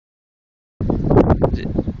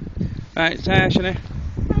Right, say hi, Shani.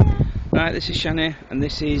 Right, this is Shani, and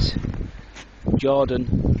this is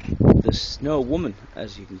Jordan, the snow woman,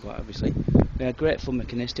 as you can quite obviously. We had great fun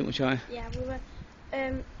making this, didn't we, Shani? Yeah, we were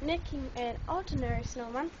making an ordinary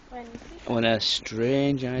snowman When a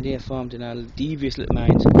strange idea formed in our devious little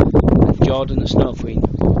minds, and Jordan, the Snow Queen,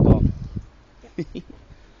 was born. Yep. You're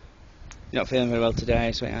not feeling very well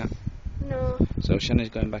today, sweetheart? No. So Shani's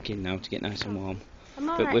going back in now to get nice and warm. I'm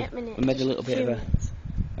But alright at minute. we made a little bit of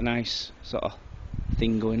a nice sort of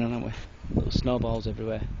thing going on, haven't we? Little snowballs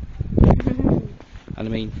everywhere. And I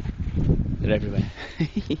mean, they're everywhere.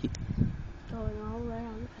 Going all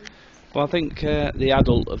around. Well, I think the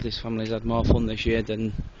adult of this family's had more fun this year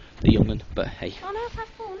than the young'un, but hey. Oh no, I've had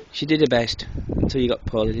fun. She did her best until you got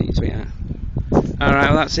poorly, didn't you, sweetheart? Alright,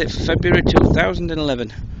 well that's it for February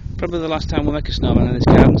 2011. Probably the last time we'll make a snowman in this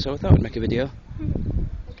garden, so I thought we'd make a video.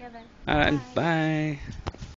 Okay then. Alright, and bye.